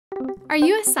Are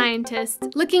you a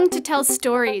scientist looking to tell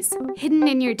stories hidden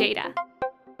in your data?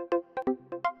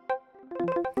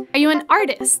 Are you an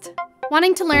artist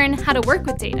wanting to learn how to work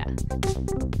with data?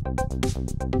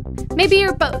 Maybe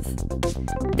you're both.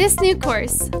 This new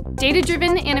course,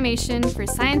 Data-Driven Animation for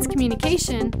Science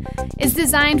Communication, is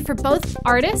designed for both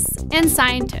artists and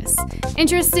scientists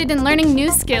interested in learning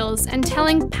new skills and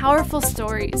telling powerful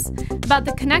stories about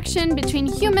the connection between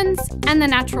humans and the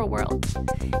natural world.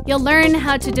 You'll learn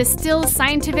how to distill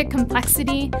scientific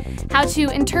complexity, how to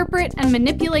interpret and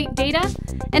manipulate data,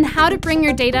 and how to bring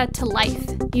your data to life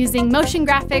using motion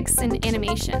graphics and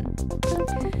animation.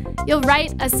 You'll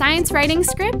write a science writing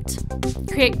script,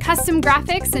 create custom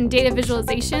graphics and data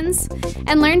visualizations,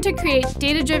 and learn to create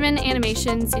data-driven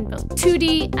animations in both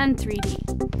 2D and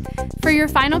 3D. For your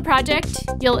final project,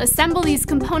 you'll assemble these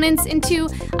components into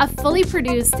a fully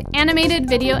produced animated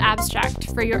video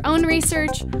abstract for your own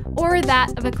research or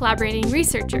that of a collaborating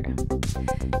researcher.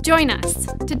 Join us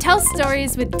to tell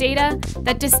stories with data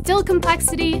that distill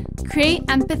complexity, create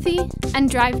empathy, and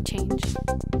drive change.